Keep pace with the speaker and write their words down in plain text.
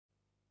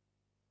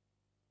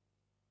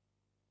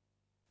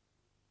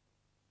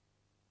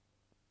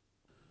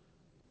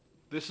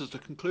This is the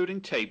concluding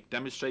tape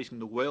demonstrating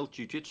the World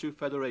Jiu-Jitsu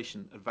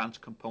Federation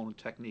Advanced Component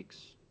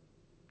Techniques.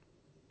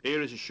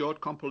 Here is a short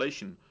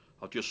compilation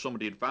of just some of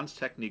the advanced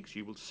techniques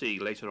you will see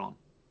later on.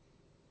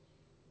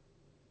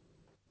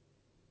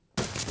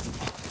 The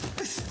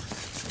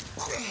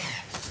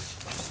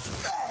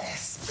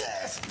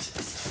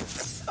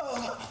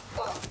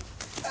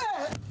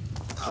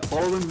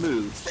following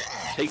moves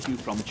take you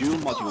from dual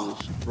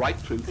modules right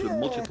through to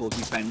multiple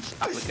defense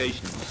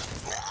applications.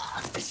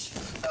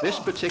 This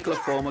particular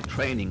form of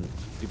training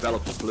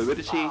develops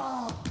fluidity,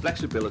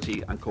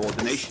 flexibility and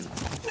coordination,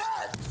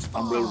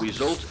 and will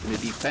result in a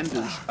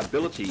defender's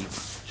ability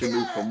to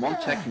move from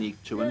one technique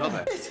to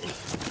another,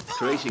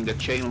 creating a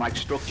chain-like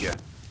structure.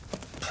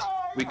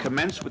 We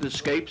commence with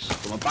escapes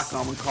from a back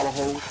arm and collar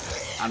hold,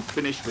 and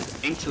finish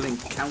with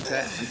interlinked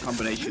counter and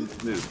combination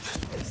moves.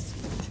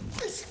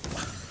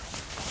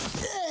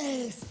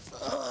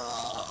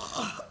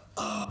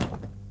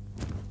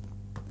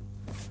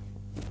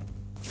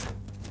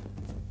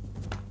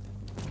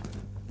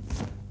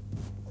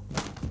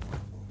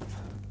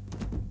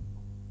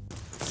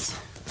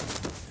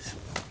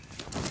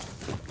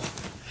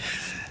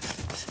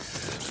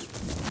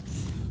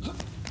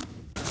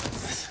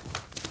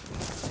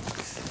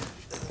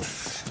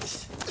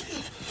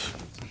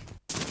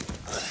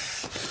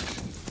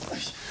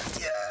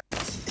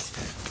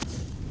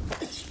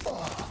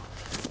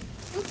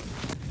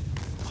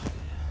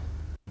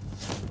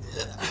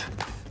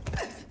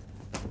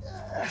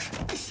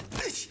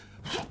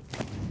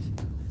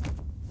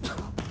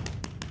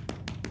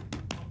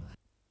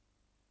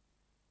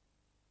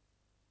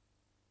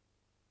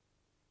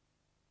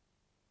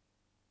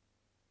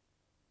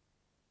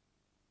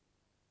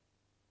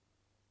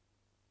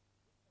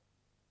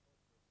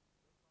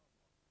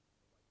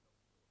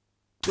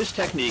 This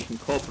technique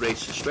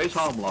incorporates the straight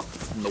arm lock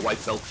from the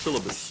white belt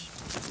syllabus.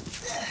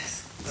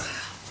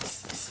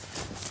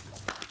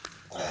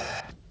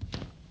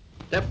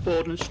 Step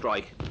forward and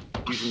strike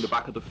using the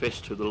back of the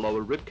fist to the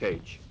lower rib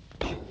cage.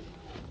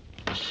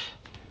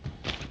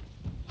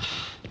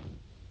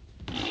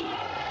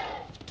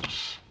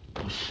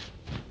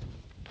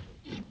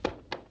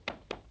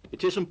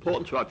 It is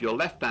important to have your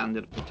left hand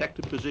in a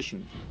protected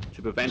position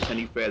to prevent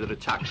any further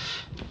attacks.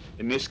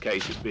 In this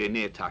case, it would be a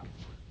knee attack.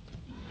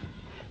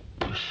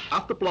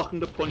 After blocking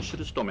the punch to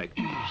the stomach,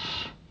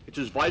 it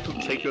is vital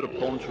to take your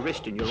opponent's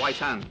wrist in your right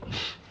hand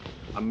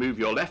and move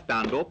your left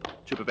hand up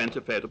to prevent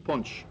a further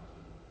punch.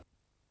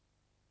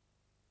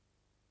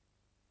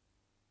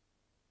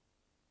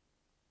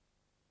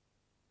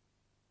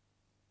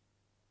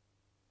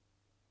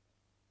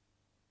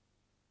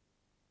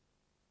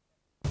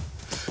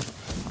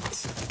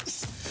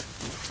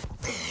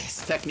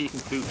 This technique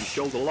includes the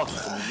shoulder lock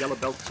from the yellow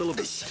belt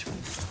syllabus.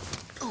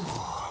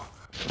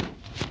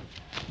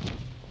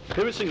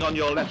 Pivoting on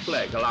your left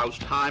leg allows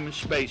time and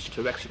space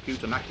to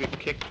execute an accurate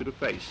kick to the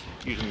face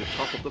using the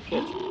top of the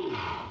foot.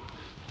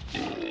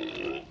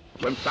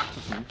 When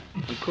practicing,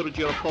 encourage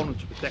your opponent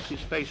to protect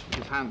his face with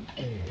his hand,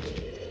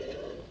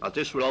 as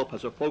this will help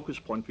as a focus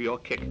point for your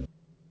kick.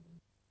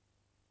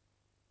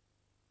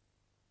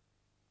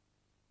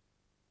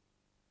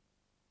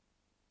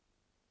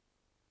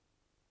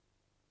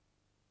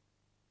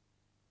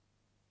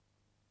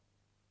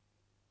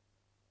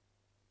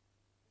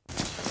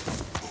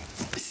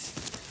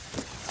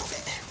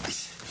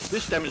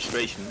 This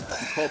demonstration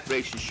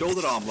incorporates the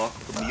shoulder arm lock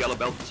from the yellow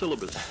belt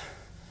syllabus.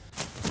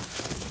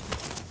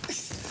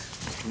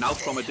 Now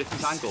from a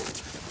different angle.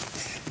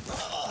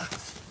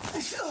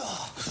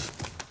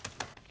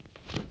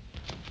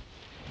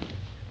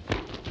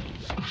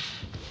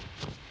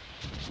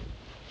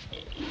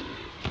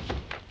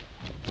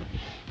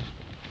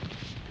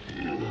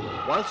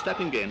 While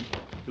stepping in,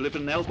 deliver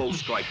an elbow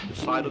strike to the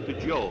side of the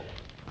jaw.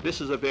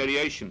 This is a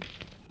variation.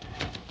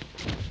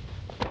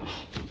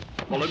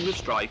 Following the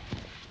strike,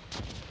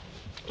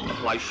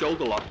 apply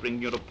shoulder lock,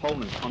 bringing your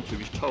opponent onto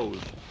his toes,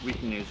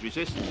 weakening his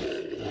resistance.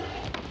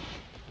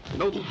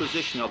 Note the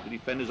position of the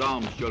defender's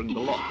arms during the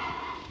lock.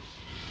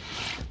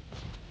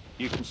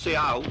 You can see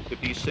how, if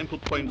these simple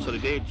points are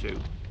adhered to,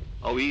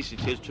 how easy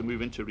it is to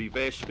move into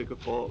reverse figure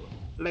 4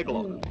 leg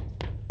lock.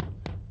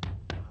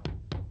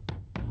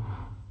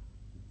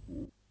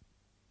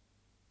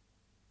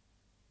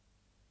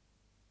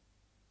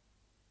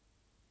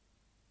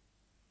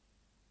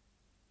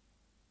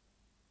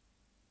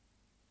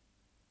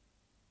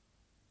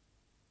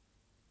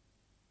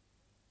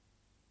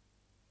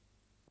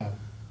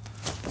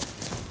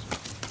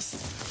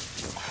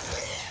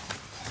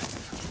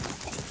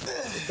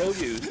 The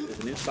toe used is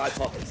an inside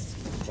hop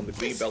from the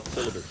green belt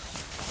syllabus.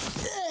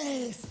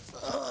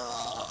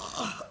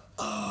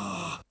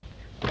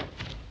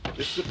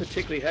 This is a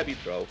particularly heavy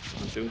throw,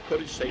 and to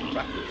encourage safe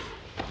practice,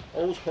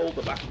 always hold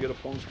the back of your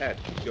opponent's head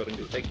during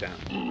the takedown.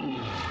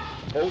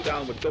 Hold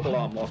down with double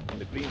arm lock on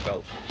the green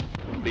belt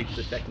and complete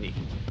the technique.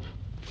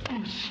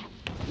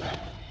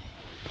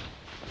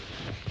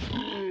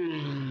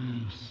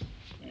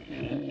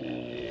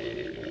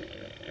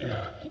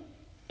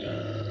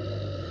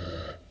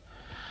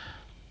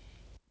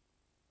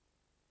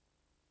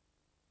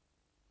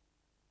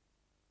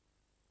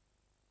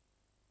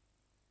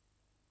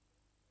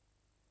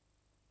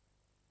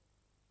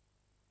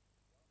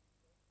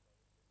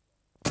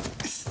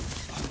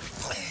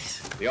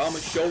 The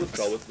armoured shoulder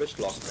throw with wrist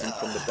lock comes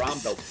from the brown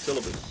belt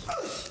syllabus.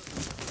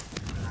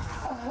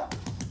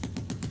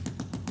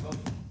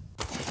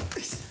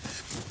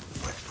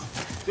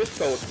 This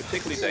throw is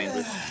particularly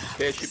dangerous.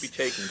 Care should be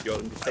taken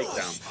during the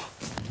takedown.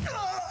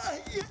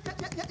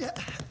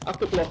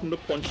 After blocking the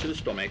punch to the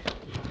stomach,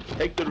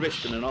 take the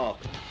wrist in an arc,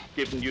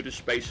 giving you the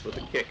space for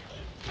the kick.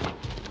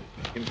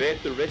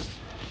 Invert the wrist,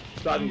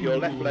 sliding your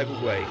left leg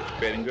away,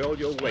 bearing all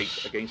your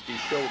weight against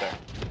his shoulder.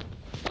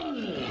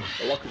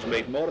 The lock is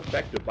made more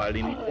effective by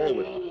leaning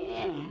forward.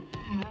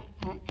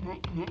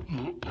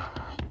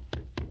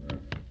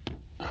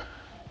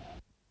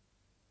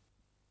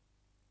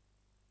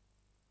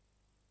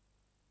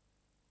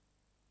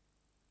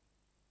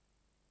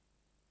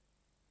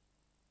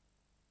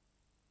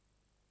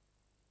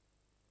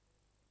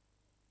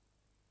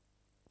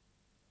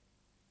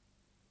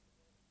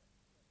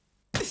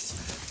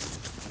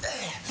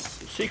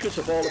 The secret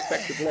of all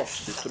effective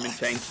locks is to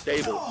maintain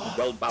stable and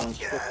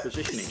well-balanced foot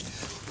positioning,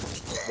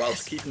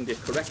 whilst keeping the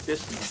correct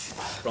distance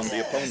from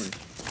the opponent.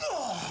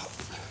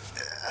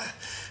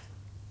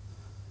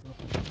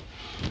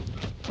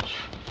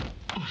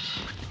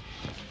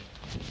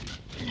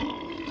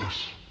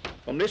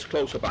 From this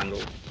close-up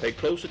angle, pay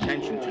close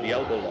attention to the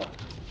elbow lock,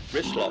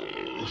 wrist lock,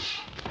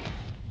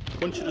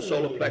 punch to the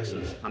solar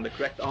plexus and the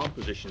correct arm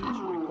positions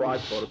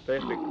required for a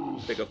perfect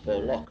figure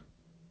 4 lock.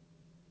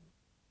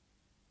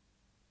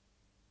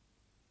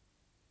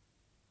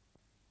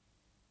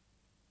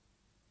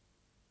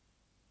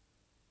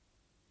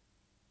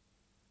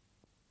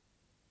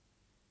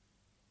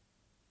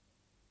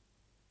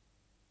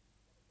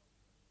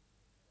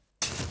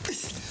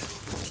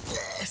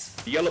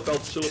 The yellow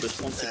belt syllabus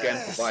once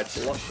again provides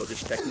the lock for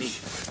this technique.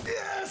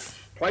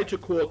 Try to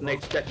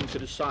coordinate stepping to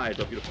the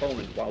side of your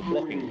opponent while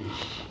blocking.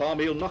 Palm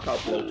heel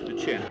knockout blow to the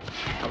chin,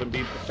 having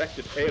been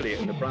perfected earlier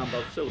in the brown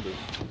belt syllabus,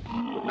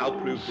 would now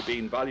prove to be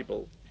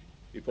invaluable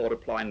before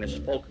applying this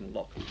falcon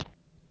lock.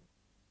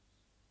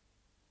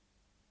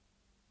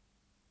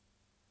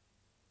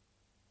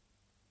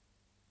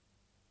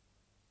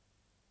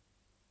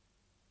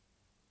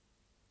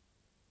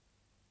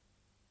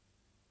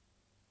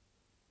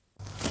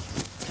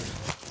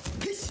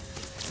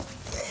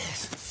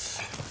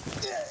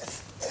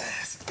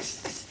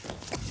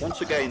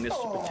 Once again, this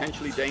is a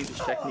potentially dangerous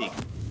technique.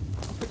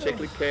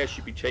 Particular care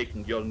should be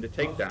taken during the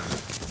takedown.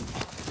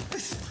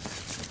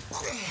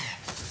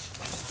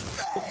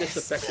 This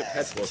effective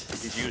headbutt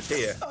is used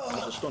here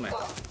as a stunner.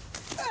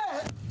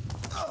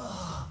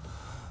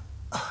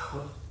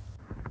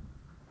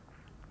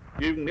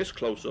 Viewing this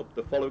close-up,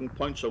 the following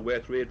points are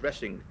worth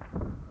readdressing.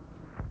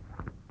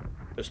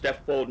 The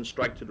step forward and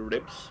strike to the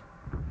ribs.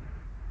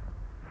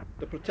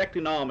 The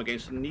protecting arm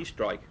against the knee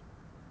strike.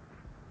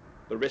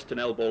 The wrist and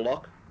elbow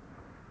lock.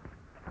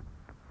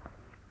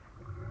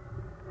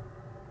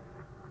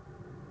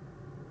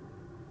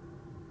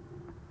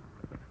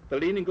 The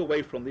leaning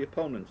away from the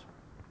opponent.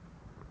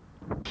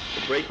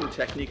 The breaking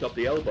technique of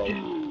the elbow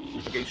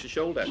against the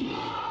shoulder.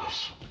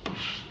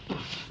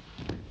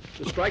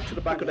 The strike to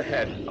the back of the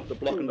head after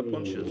blocking the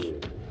punches.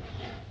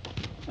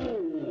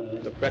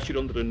 The pressure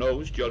under the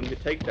nose during the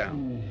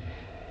takedown.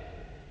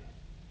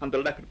 And the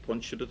leopard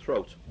punch to the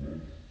throat.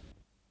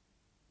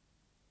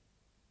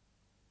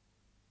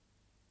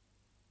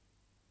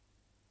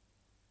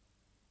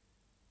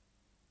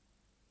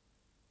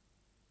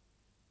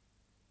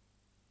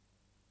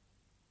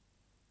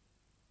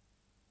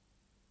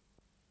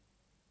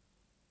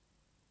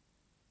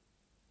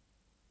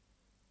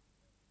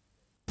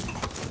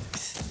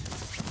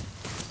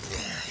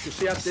 You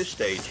see at this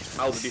stage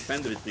how the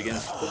defender is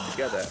beginning to put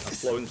together a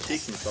flowing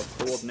sequence of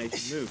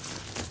coordinated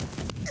moves.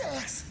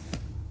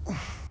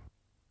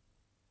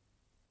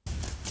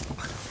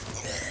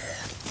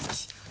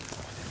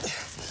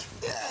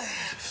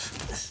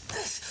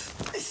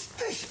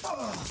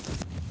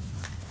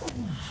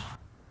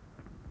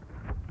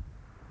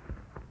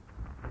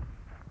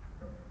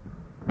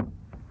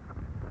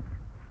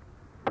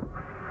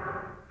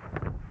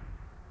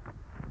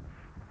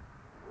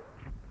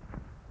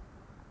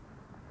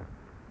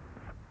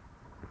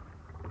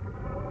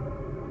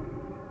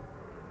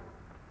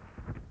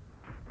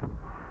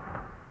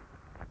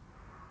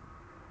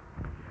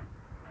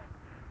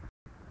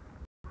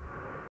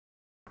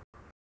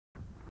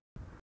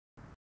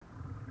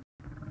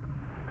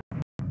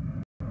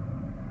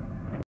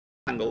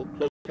 Angle,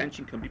 close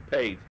attention can be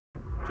paid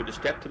to the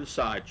step to the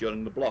side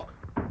during the block.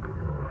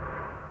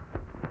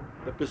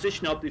 The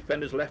position of the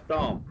defender's left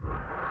arm.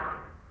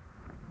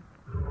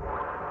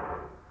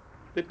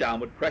 The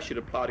downward pressure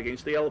applied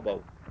against the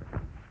elbow.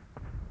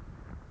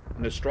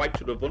 And the strike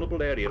to the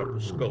vulnerable area of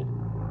the skull.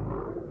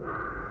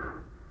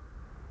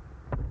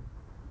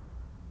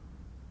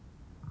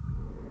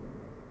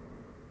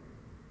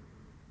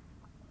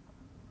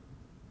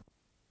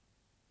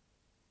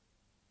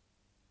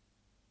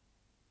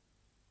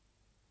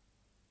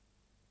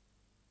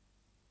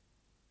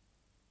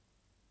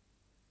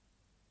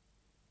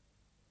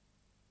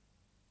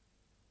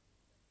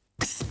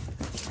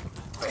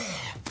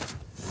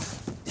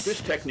 This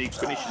technique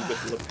finishes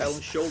with the lapel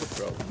and shoulder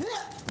throw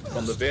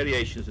from the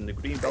variations in the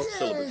green belt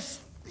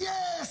syllabus.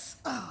 Yes!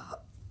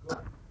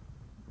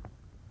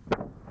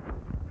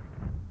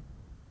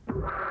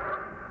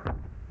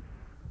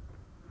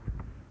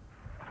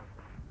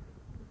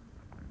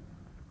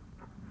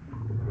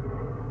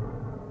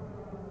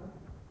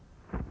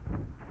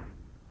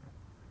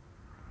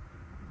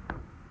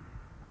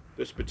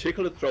 This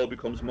particular throw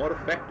becomes more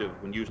effective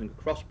when using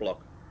a cross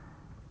block.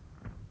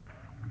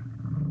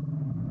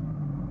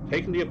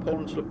 Taking the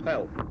opponent's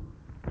lapel,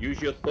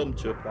 use your thumb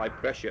to apply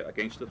pressure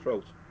against the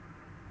throat.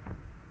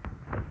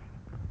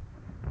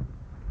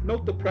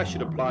 Note the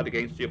pressure applied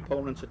against the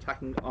opponent's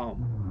attacking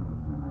arm.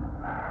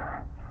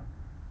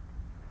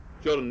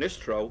 During this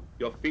throw,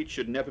 your feet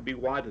should never be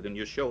wider than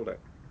your shoulder.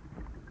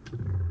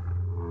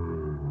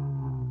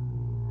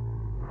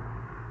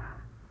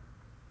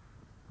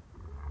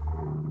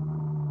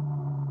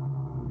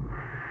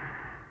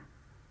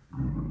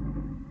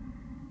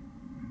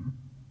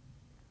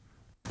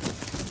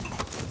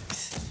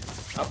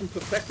 Having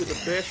perfected the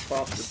first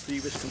part of the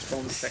previous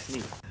component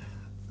technique,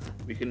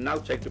 we can now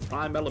take the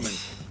prime element,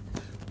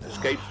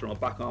 escapes from a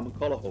back arm and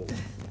collar hold,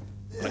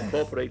 and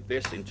incorporate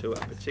this into a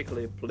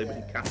particularly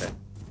prolific kata.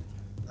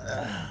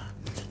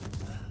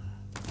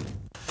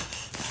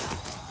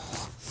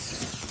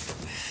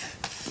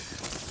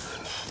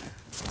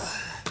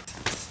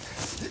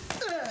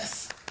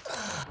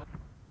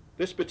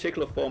 This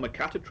particular form of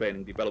kata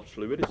training develops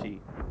fluidity,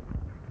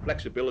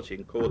 flexibility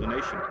and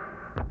coordination.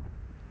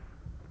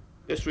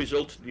 This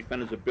results in the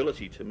defender's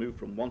ability to move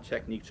from one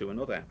technique to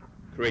another,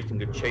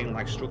 creating a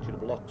chain-like structure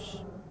of locks.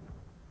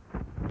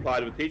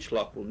 Applied with each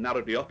lock will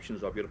narrow the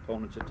options of your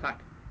opponent's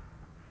attack.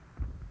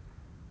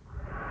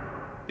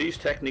 These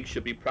techniques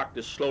should be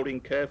practiced slowly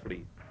and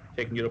carefully,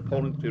 taking your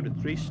opponent through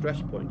the 3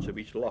 stress points of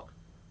each lock.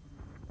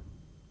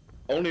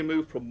 Only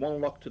move from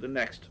one lock to the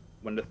next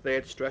when the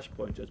 3rd stress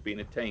point has been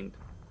attained.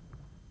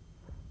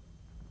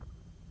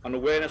 An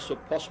awareness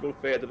of possible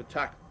further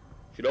attack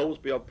should always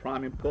be of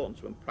prime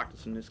importance when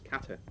practicing this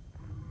kata.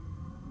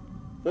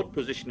 Foot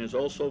position is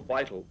also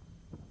vital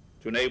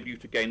to enable you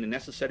to gain the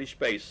necessary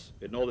space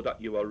in order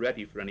that you are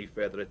ready for any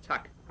further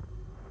attack.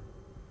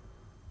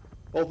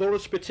 Although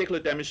this particular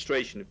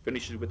demonstration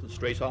finishes with a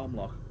straight arm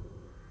lock,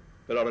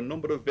 there are a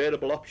number of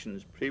variable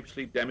options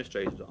previously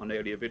demonstrated on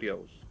earlier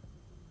videos.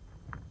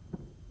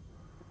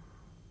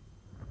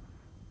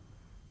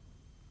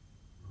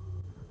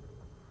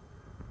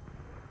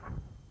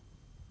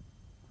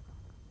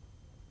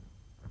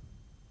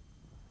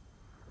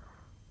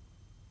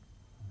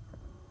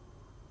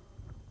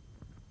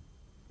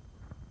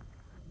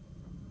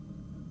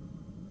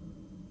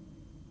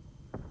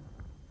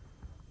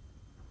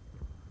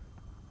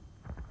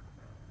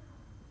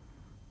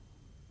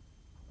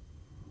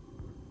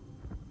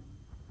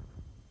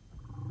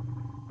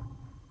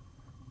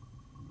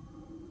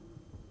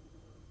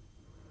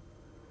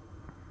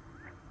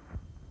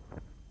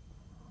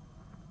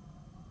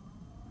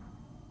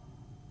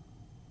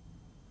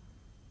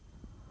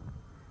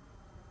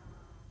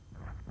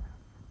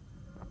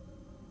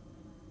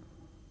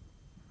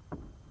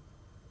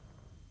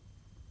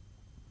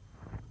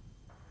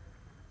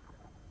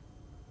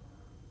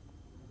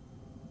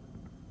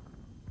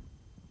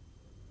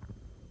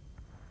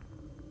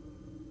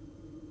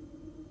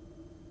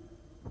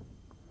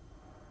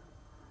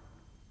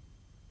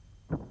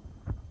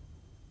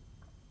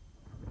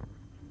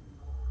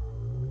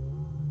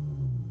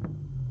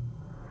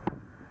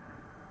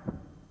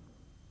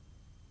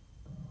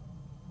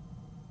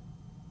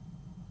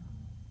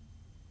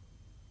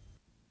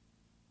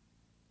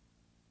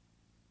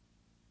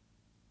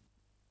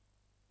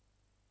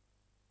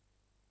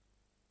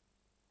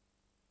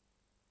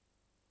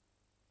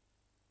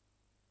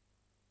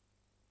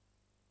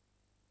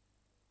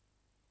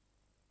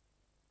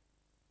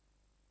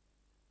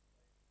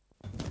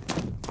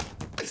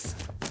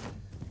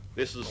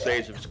 This is a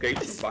series of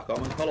escapes from back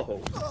arm and collar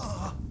holds,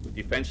 with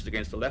defences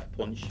against the left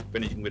punch,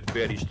 finishing with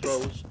various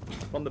throws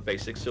from the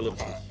basic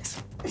syllabuses.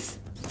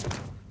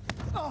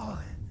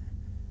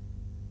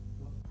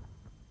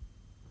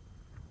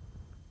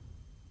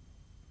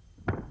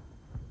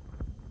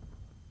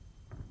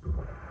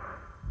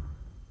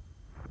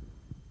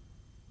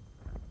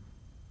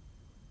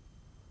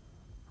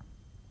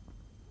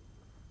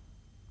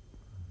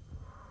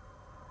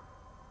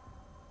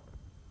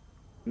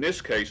 In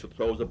this case, the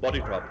throw is a body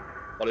drop,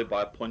 followed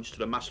by a punch to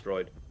the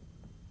mastoid.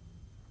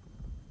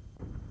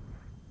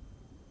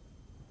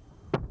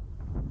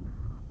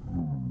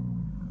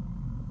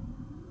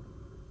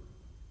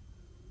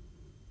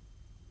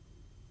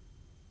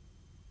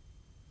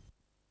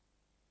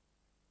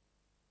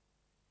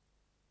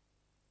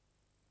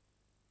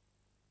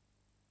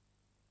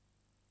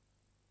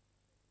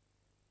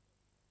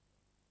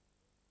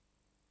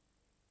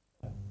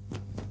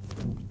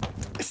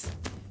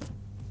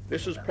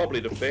 This is probably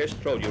the first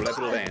throw you'll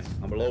ever learn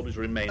and will always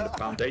remain the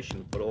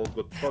foundation for all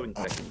good throwing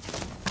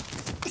techniques.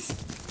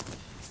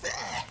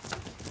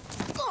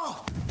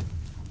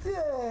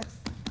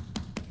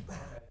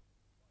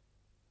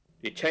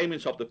 The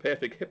attainment of the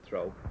perfect hip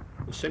throw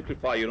will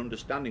simplify your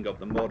understanding of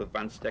the more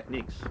advanced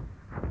techniques.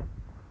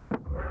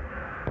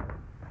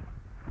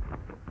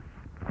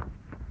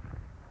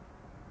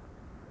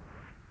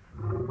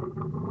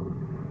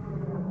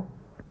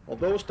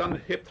 Although a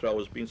standard hip throw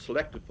has been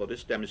selected for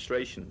this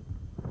demonstration,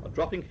 a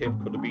dropping hip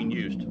could have been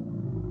used.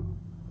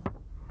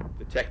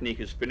 The technique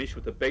is finished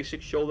with a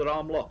basic shoulder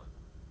arm lock.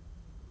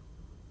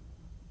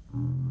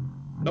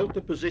 Note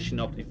the position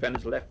of the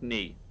defender's left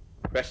knee,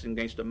 pressing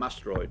against the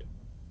mastoid.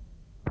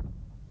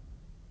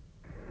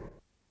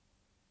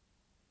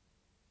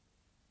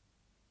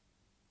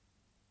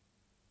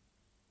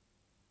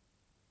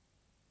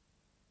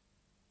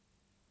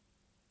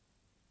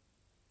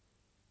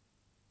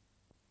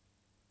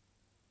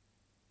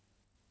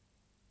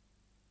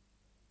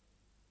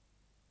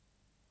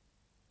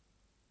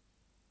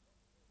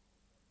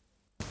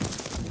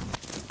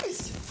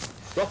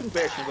 Dropping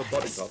version of a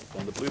body drop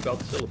on the blue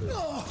belt syllabus is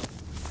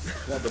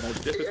one of the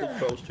most difficult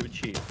throws to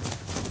achieve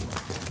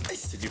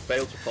if you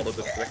fail to follow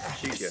the correct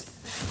procedure.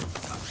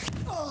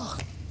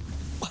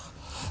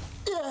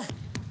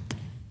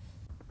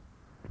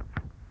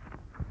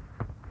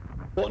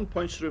 Important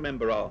points to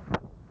remember are: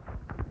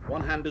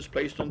 one hand is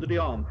placed under the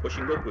arm,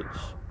 pushing upwards.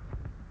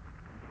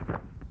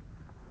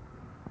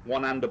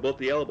 One hand above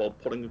the elbow,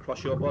 pulling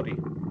across your body.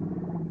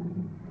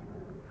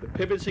 The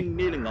pivoting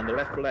kneeling on the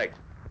left leg.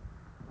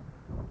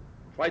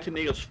 Try to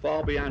kneel as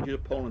far behind your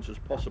opponent as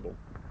possible.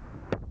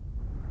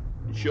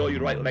 Ensure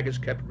your right leg is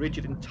kept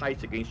rigid and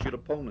tight against your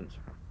opponent.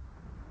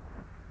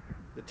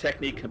 The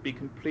technique can be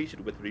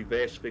completed with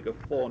reverse figure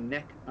 4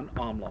 neck and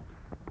arm lock.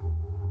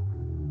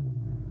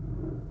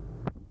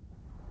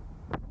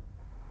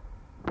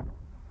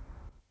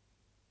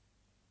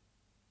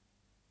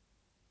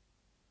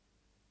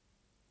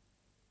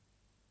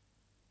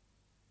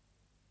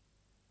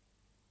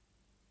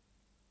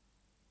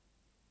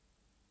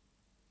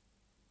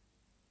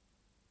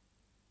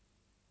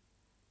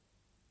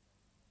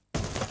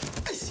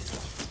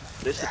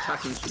 This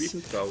attacking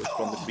sweeping throw is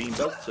from the green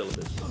belt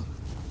syllabus.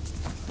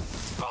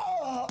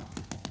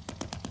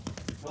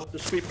 The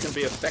sweep can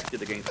be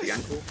effected against the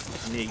ankle,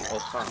 knee or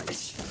thigh.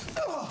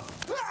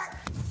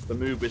 The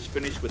move is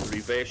finished with a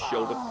reverse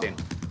shoulder pin.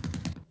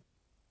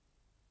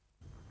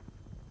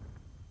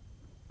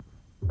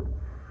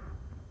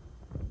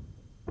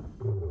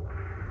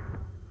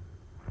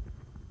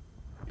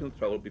 The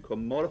throw will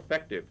become more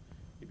effective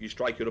if you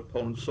strike your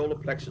opponent's solar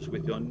plexus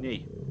with your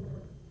knee.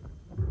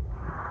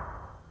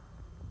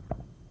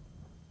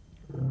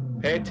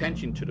 Pay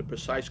attention to the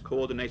precise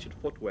coordinated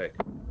footwork.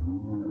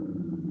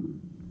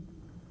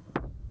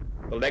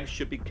 The legs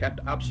should be kept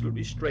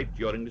absolutely straight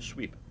during the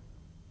sweep.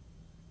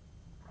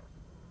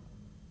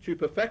 To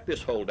perfect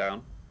this hold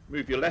down,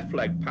 move your left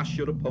leg past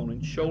your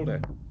opponent's shoulder.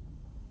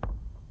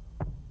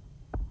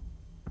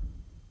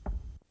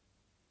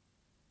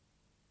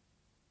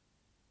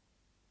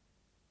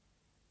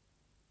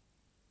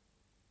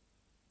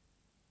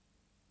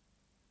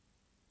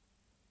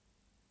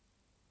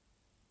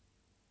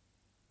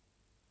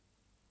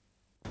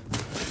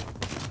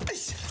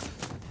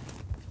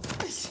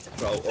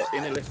 Throw or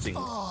inner lifting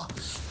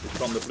is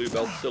from the blue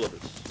belt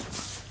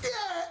syllabus.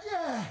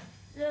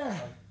 Yeah.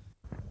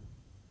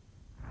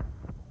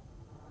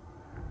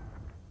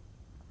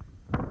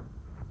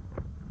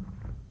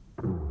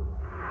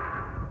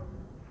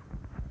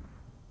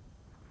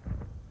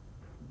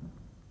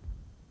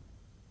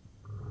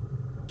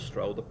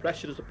 Throw, the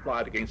pressure is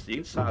applied against the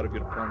inside of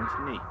your opponent's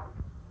knee.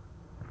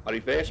 A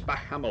reverse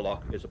back hammer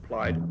lock is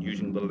applied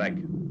using the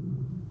leg.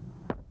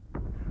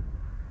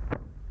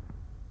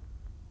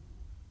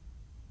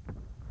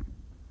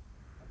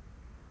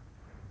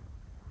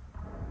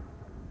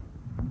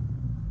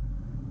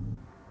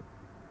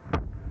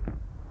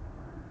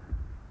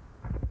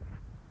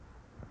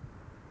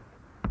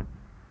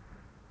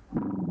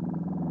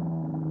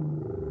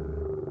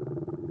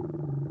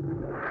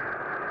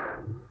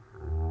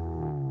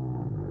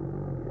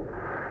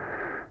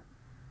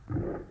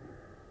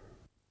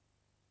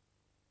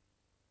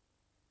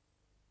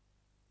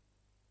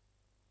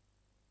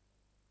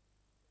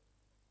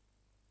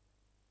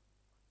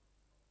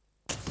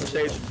 The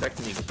series of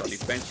techniques are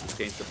defenses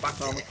against the back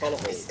arm and collar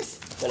hold,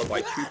 followed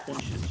by 2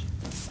 punches,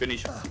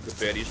 finished with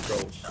various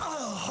throws.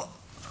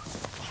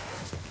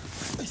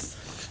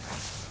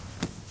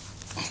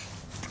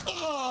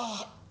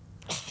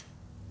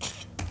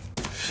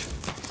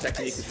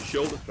 Technique is a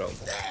shoulder throw,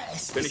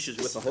 finishes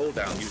with a hold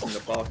down using the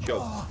bar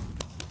choke.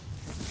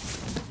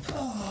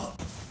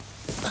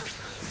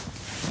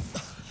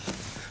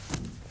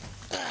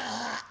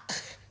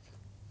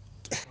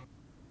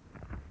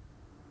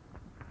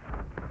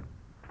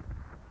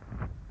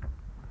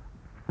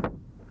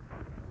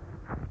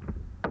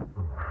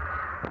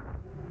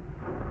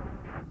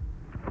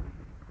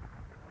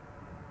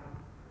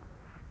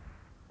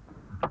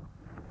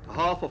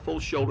 Half or full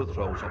shoulder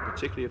throws are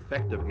particularly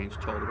effective against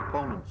taller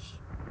opponents.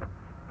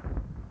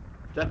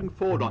 Stepping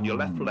forward on your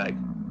left leg,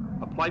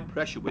 apply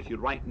pressure with your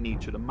right knee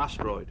to the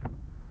mastoid.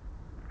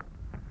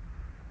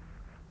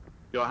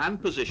 Your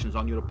hand positions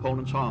on your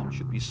opponent's arm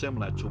should be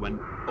similar to when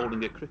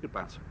holding a cricket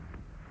bat.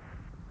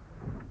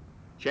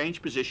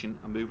 Change position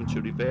and move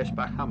into reverse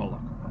back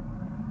hammerlock.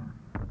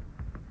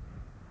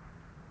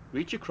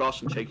 Reach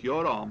across and take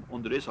your arm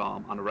under his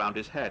arm and around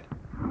his head.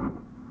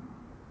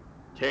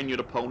 Turn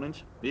your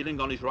opponent, kneeling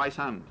on his right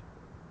hand.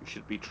 You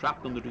should be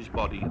trapped under his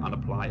body and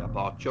apply a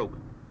bar choke.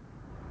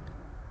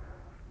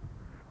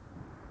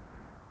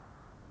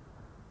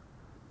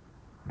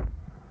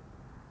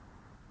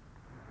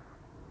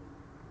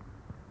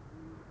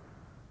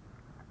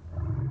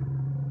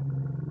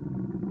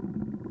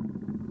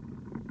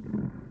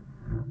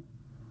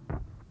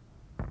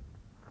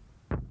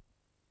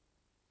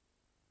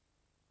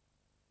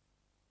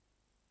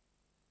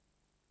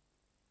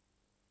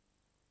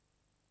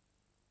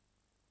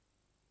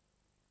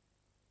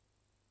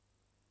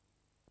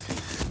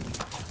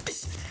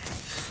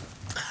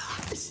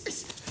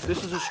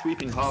 This is a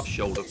sweeping half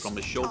shoulder from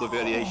the shoulder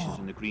variations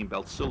in the green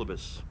belt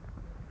syllabus.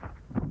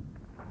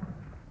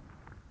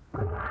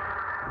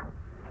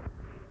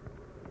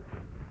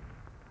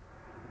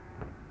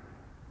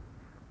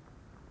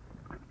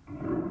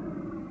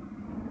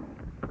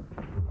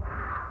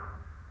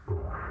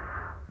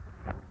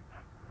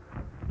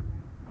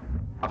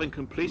 Having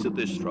completed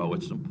this throw,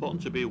 it's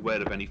important to be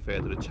aware of any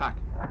further attack,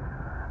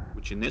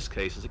 which in this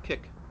case is a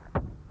kick.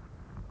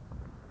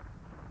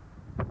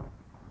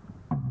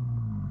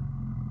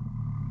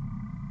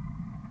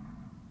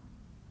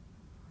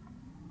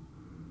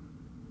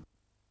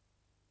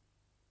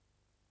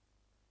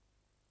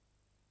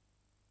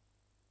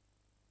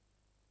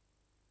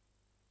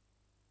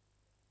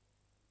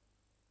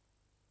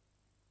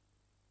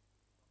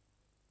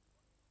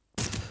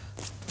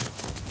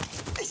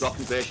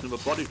 Blocking version of a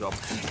body drop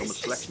comes from a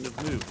selection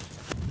of moves,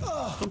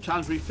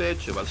 sometimes referred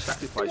to as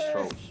sacrifice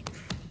throws.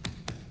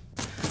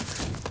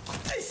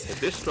 If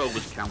this throw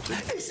was counted,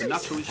 the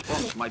natural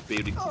response might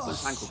be a recovered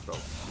ankle throw.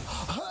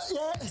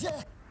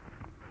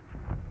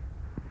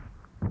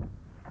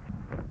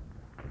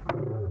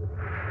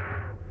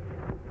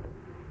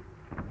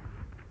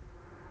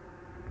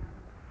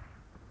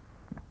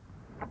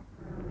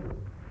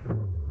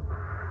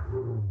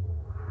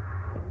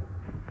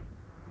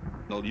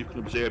 You can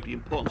observe the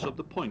importance of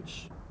the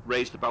points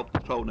raised about the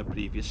throw in a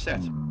previous set.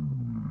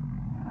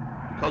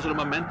 Because of the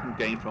momentum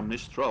gained from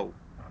this throw,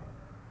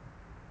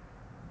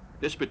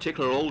 this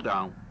particular hold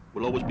down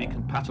will always be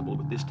compatible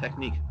with this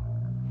technique.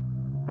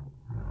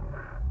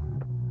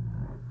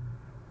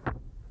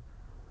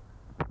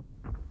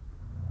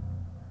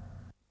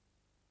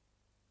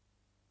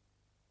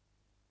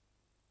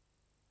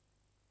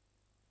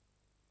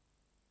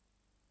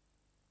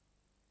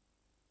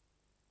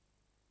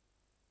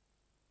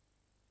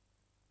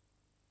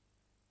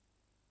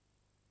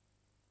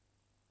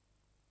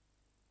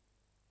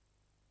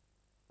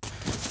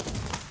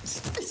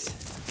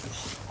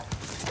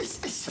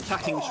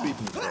 Attacking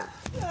sweeping throw.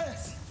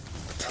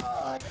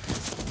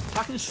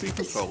 Attacking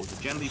sweeping throws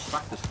are generally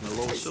practiced in the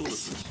lower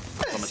syllabuses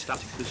from a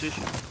static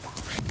position,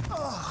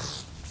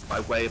 by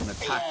way of an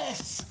attack,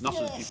 not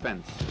as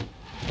defense.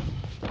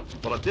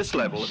 But at this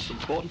level, it's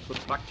important for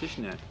the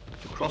practitioner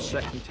to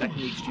cross-section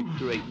techniques to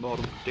create more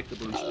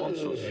unpredictable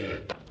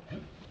responses.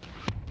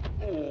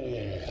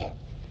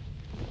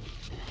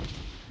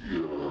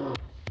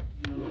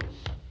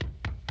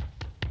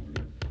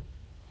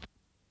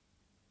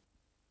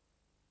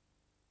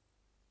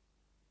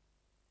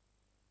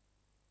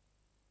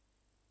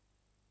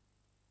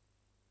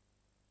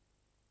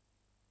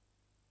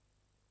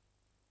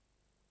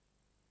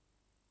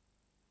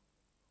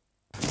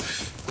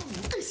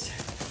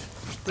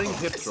 Spring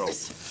hip throw.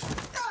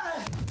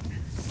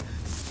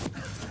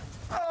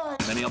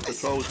 Many of the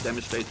throws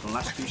demonstrated in the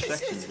last two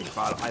sections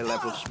require a high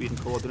level of speed and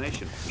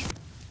coordination.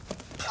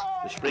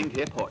 The spring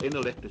hip or inner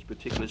lift is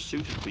particularly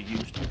suited for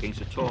use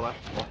against a taller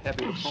or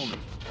heavier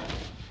opponent.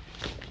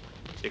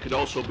 It could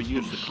also be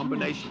used as a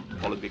combination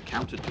following a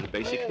counter to the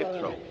basic hip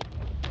throw.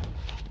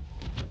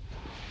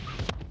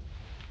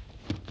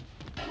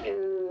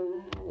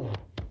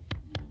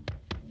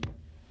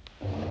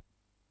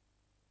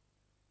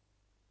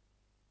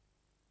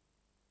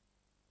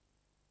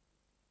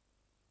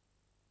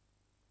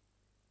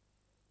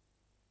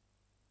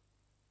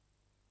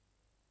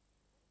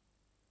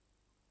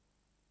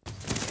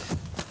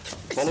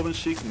 Following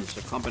sequence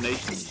are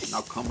combinations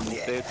now commonly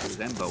referred to as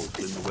embos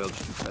within the World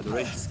Jiu-Jitsu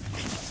Federation.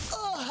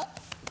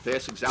 The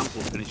first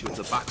example finishes with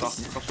the back off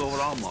and crossover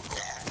arm lock.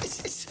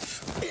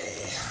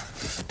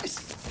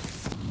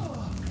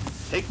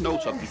 Take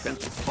note of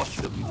defensive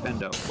posture of the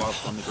defender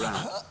whilst on the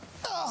ground.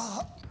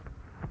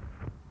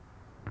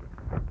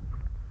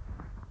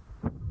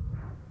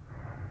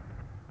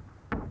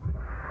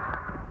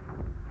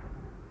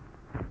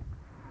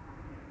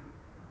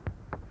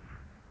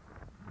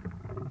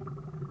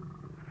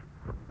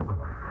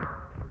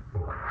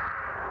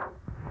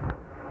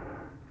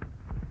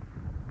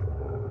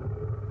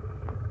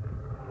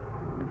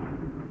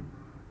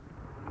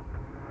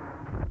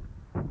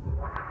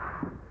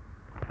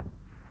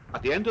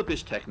 At the end of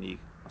this technique,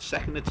 a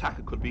second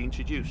attacker could be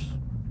introduced,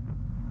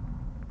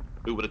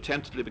 who would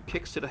attempt to deliver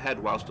kicks to the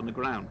head whilst on the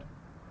ground.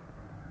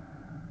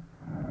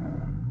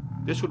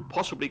 This would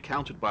possibly be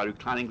countered by a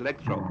reclining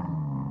leg throw.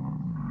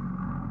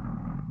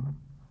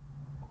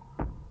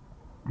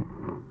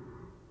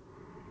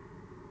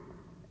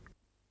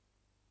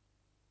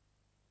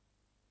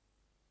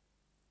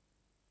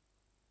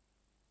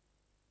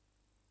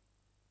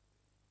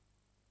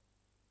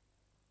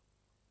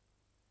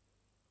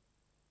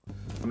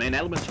 The main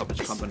element of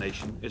its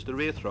combination is the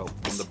rear throw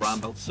from the brown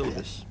belt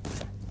syllabus,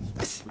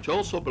 which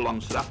also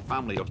belongs to that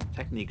family of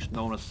techniques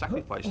known as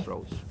sacrifice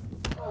throws.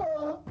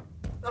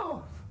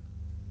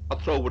 A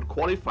throw would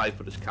qualify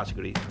for this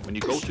category when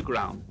you go to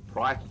ground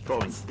prior to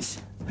throwing,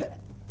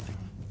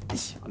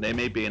 and there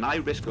may be an high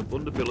risk of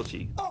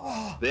vulnerability,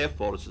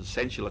 therefore it's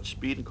essential that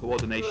speed and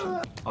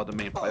coordination are the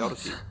main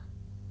priority.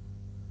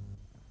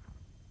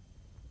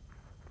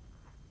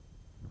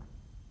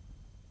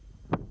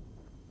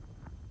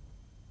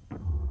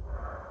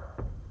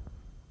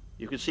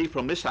 You can see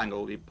from this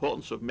angle the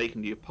importance of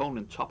making the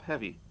opponent top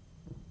heavy.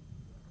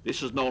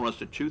 This is known as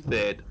the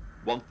 2/3,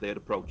 1/3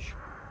 approach.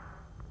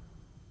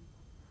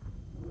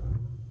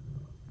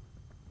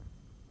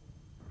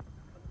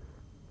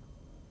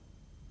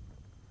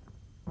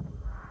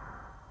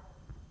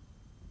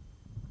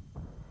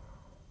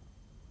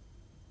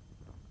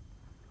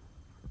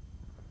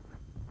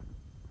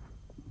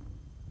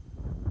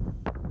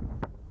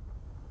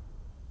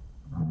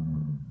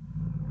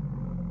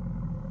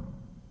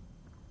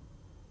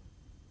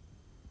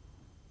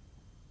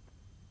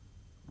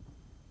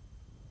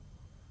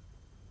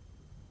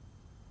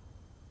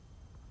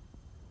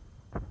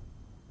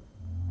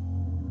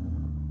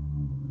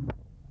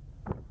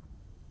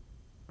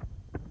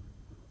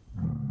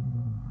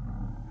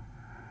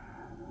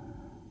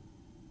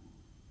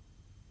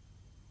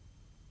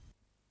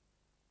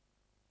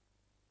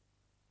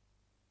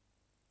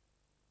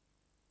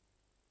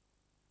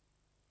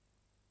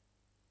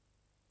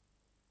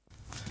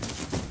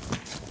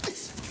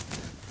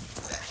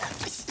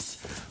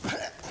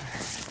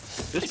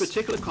 This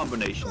particular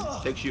combination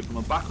takes you from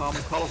a back arm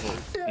and collar hold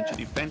into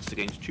defence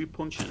against 2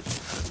 punches,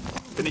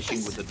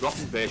 finishing with the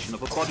dropping version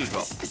of a body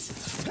drop.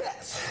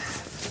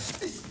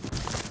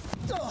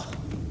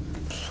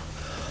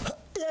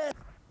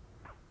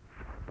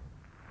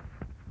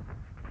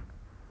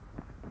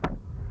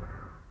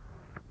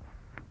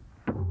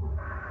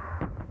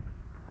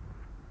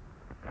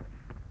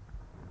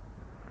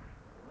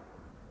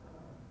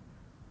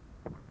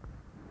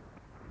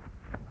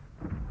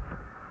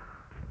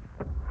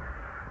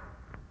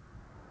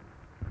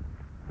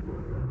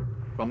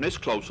 From this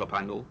close-up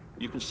angle,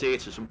 you can see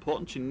it is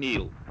important to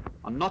kneel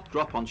and not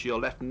drop onto your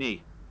left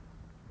knee.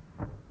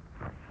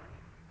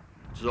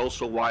 It is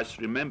also wise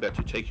to remember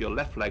to take your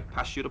left leg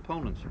past your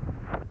opponent,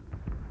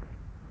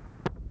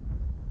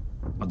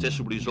 as this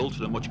will result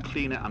in a much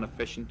cleaner and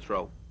efficient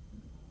throw.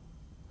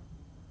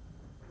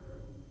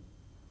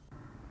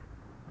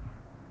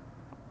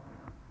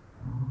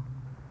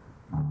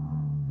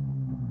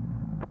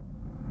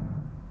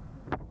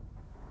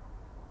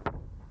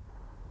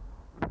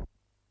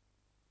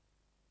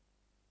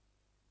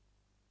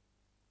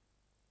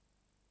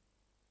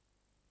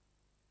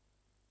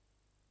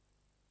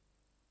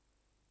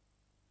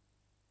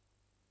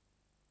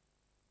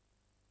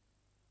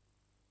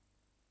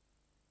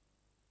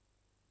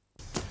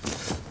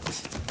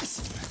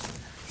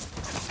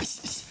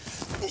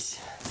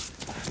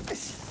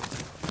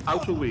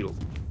 Outer wheel.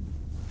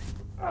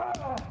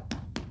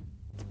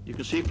 You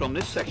can see from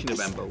this section of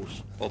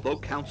embos, although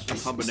counters and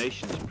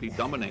combinations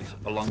predominate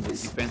along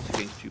with defence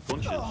against 2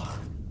 punches,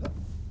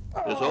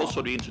 there is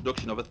also the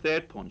introduction of a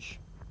 3rd punch.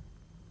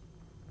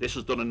 This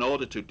is done in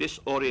order to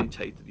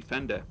disorientate the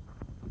defender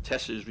and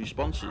test his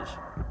responses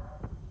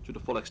to the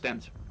full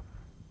extent.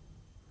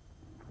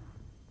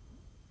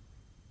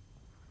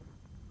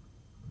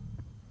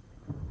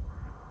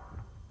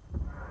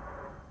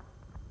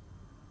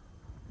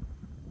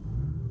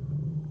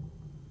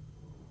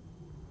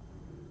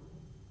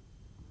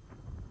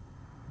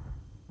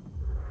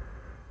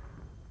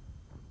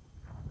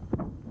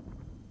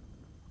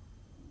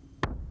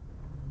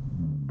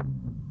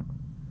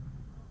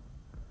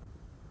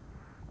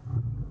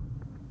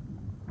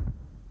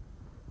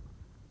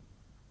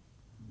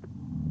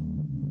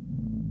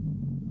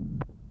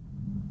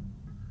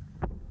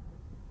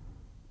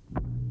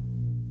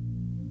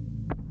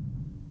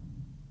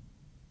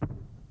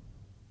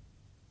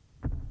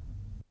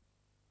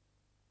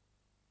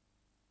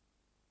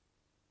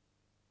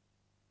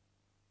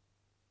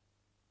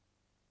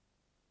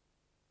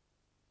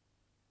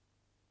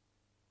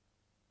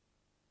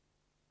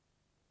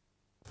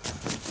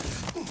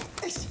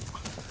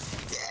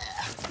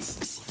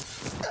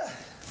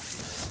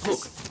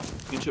 Hook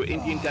into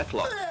Indian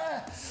deathlock.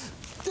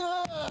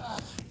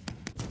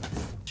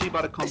 See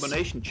by the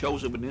combination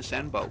chosen within this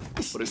elbow,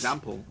 for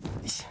example,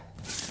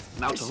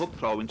 an outer hook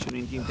throw into an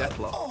Indian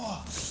deathlock.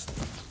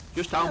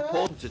 Just how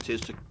important it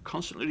is to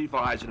constantly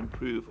revise and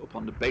improve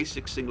upon the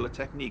basic singular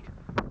technique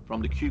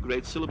from the Q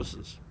grade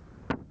syllabuses.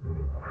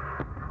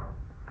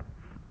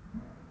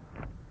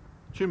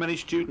 Too many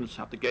students,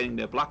 after gaining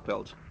their black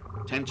belt,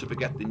 tend to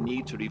forget the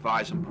need to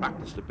revise and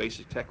practice the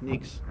basic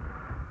techniques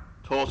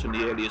taught in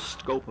the earliest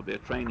scope of their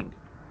training.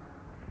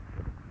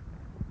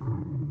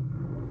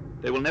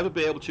 They will never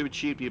be able to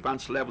achieve the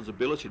advanced levels of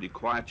ability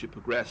required to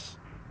progress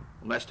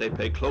unless they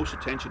pay close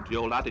attention to the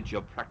old adage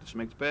of practice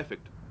makes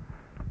perfect.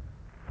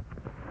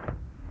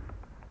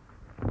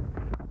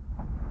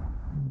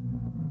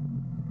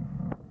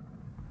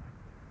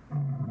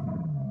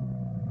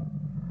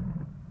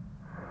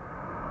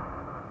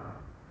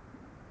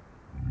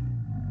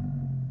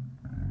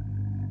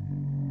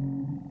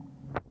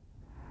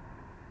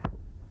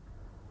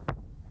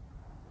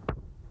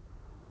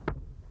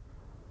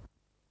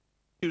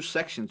 Two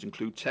sections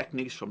include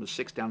techniques from the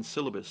 6-dan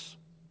syllabus,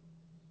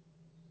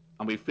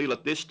 and we feel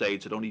at this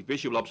stage that only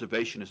visual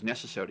observation is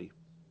necessary.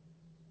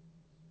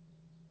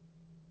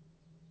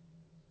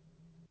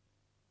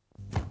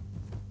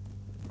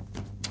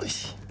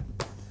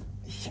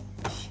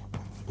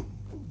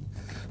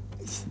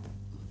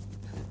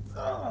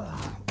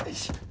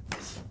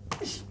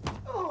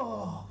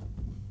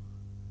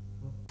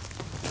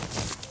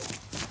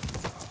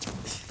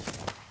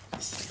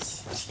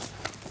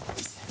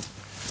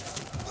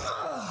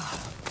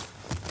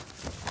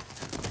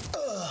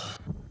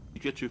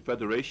 Ju-jitsu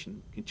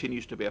Federation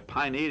continues to be a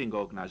pioneering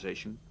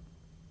organisation,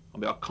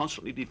 and we are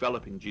constantly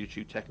developing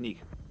Ju-jitsu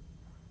technique.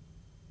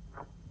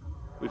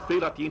 We feel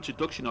that the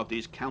introduction of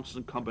these counters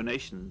and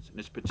combinations in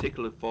this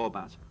particular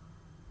format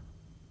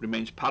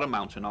remains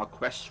paramount in our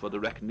quest for the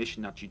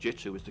recognition that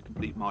Ju-jitsu is the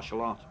complete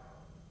martial art.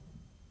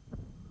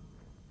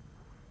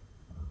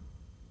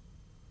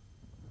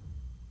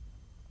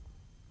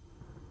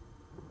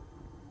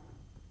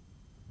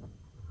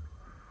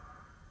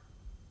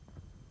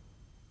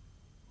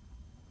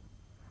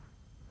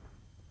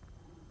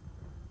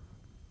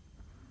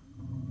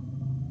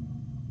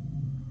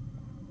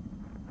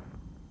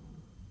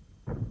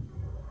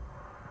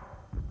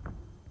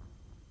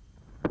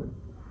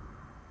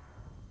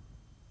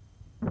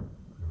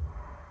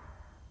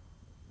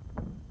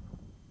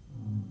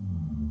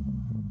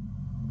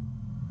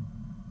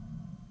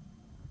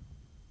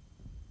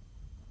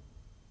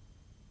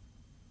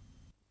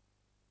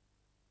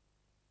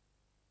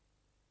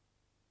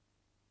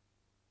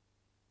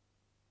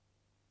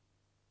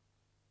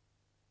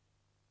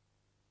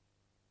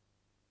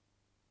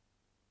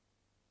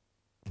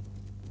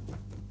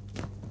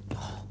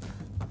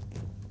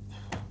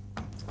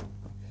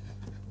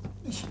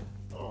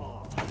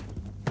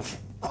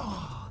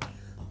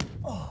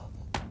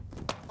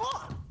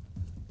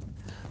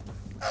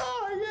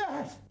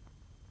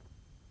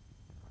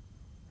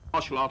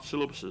 Martial arts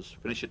syllabuses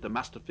finish at the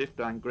Master 5th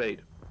Dan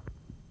grade,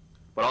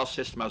 but our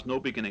system has no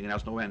beginning and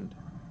has no end.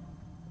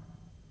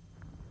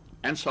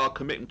 Hence our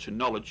commitment to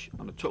knowledge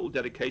and the total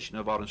dedication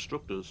of our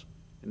instructors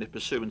in the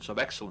pursuance of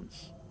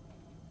excellence.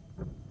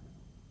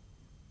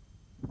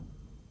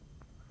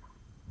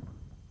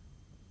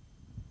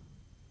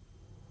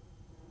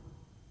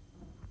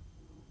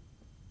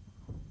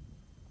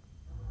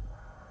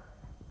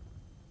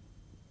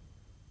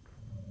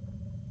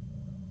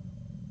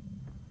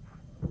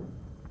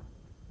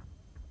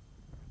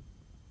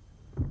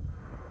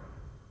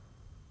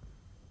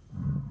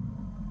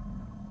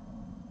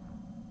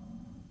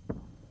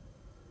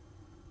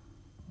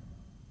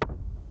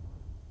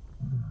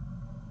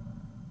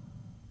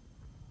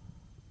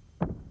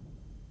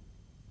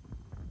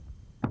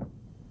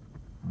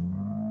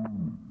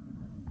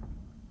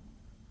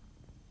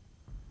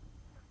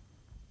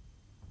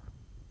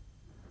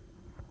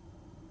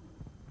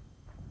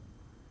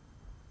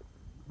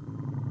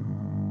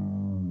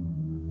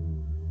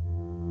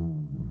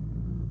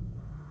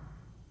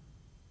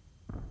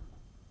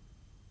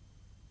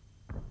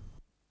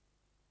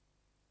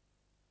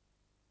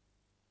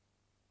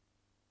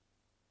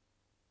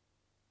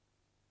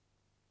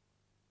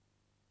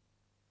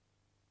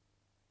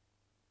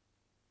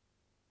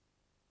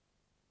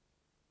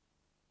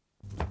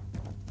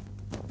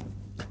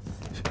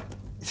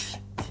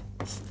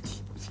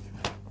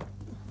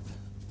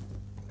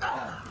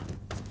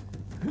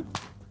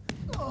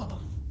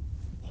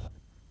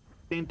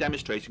 In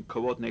demonstrating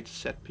coordinated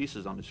set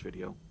pieces on this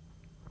video,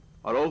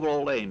 our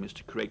overall aim is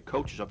to create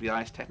coaches of the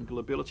highest technical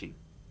ability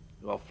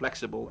who are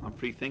flexible and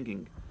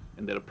free-thinking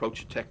in their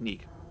approach to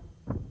technique.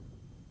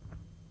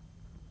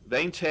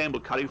 They in turn will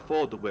carry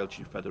forward the World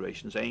Jiu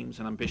Federation's aims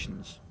and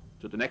ambitions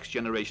to the next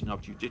generation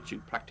of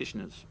Jiu-Jitsu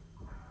practitioners.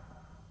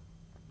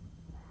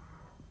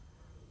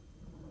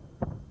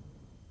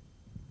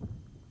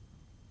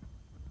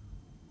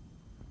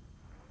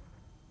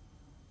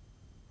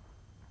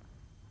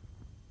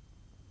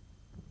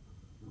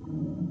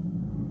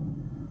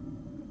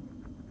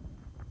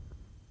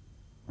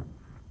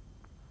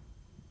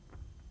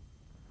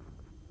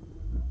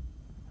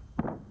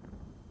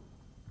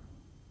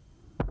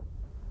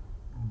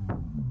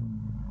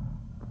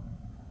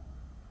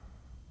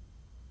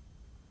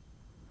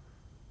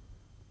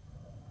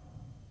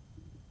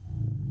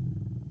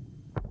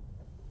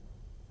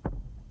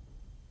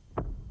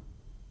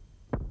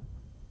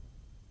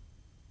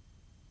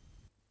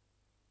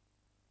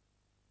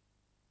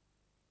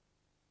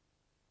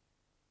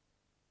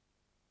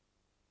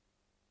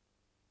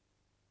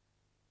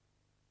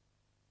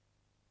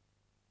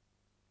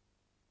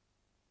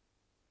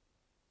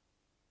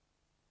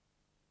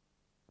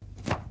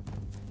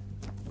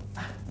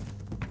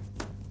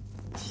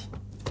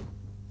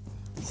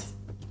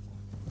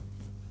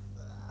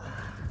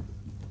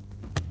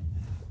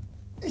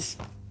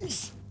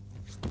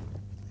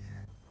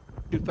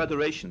 The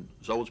Federation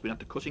has always been at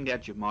the cutting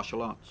edge of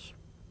martial arts.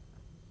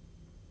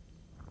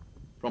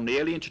 From the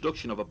early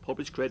introduction of a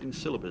published grading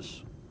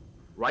syllabus,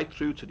 right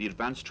through to the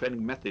advanced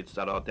training methods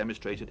that are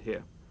demonstrated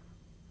here.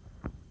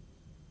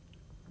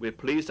 we are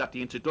pleased at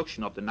the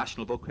introduction of the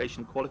National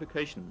Vocational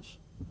Qualifications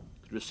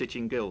through the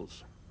Sitting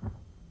Guilds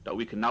that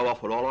we can now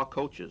offer all our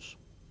coaches,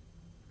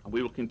 and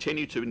we will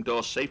continue to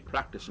endorse safe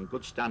practice and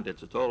good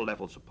standards at all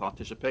levels of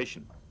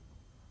participation.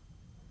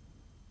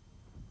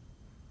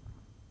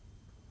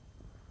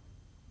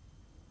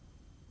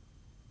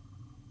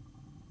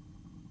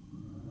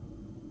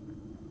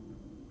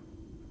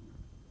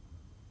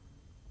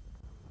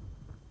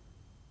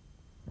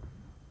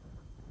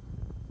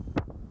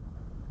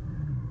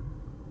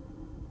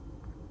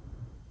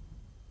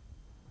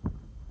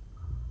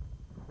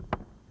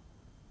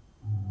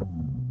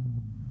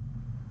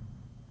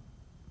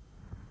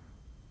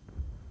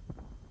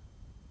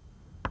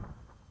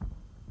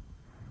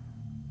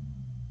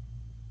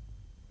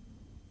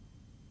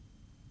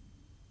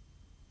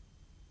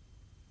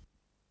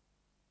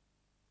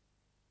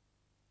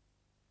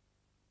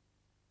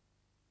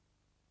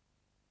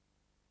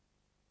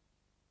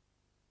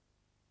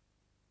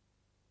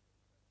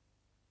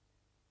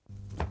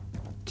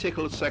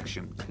 Particular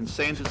section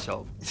concerns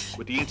itself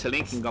with the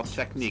interlinking of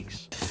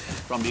techniques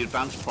from the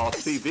advanced part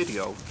 3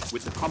 video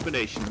with the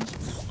combinations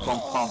from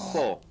part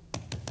 4,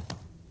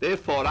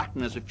 therefore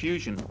acting as a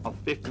fusion of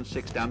 5th and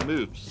 6th dan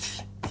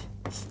moves.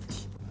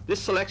 This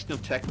selection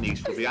of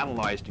techniques will be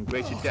analysed in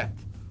greater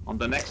depth on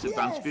the next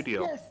advanced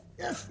video,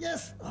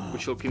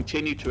 which will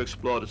continue to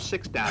explore the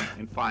 6th dan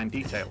in fine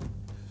detail.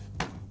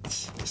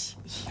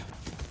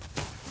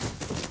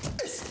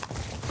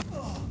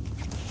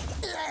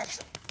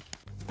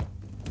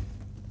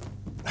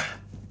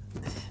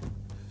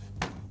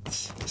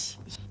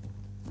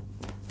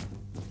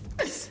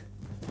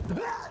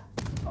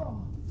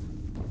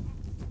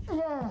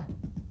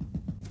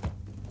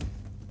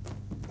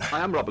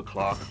 I am Robert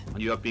Clark,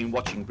 and you have been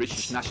watching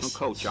British national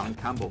coach Alan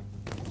Campbell,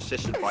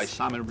 assisted by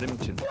Simon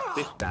Rimington,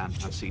 5th dan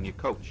and senior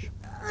coach.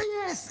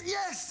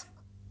 Yes.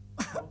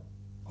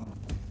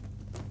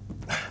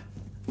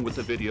 With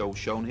the video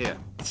shown here,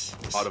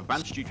 our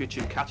advanced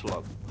Ju-jitsu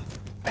catalogue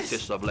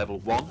consists of level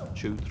 1,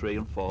 2, 3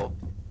 and 4,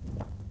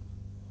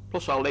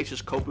 plus our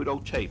latest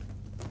Kobudo tape,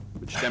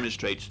 which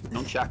demonstrates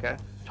nunchaka,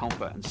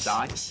 tonfa and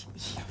sai,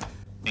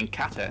 in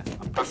kata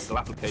and practical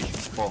application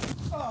form.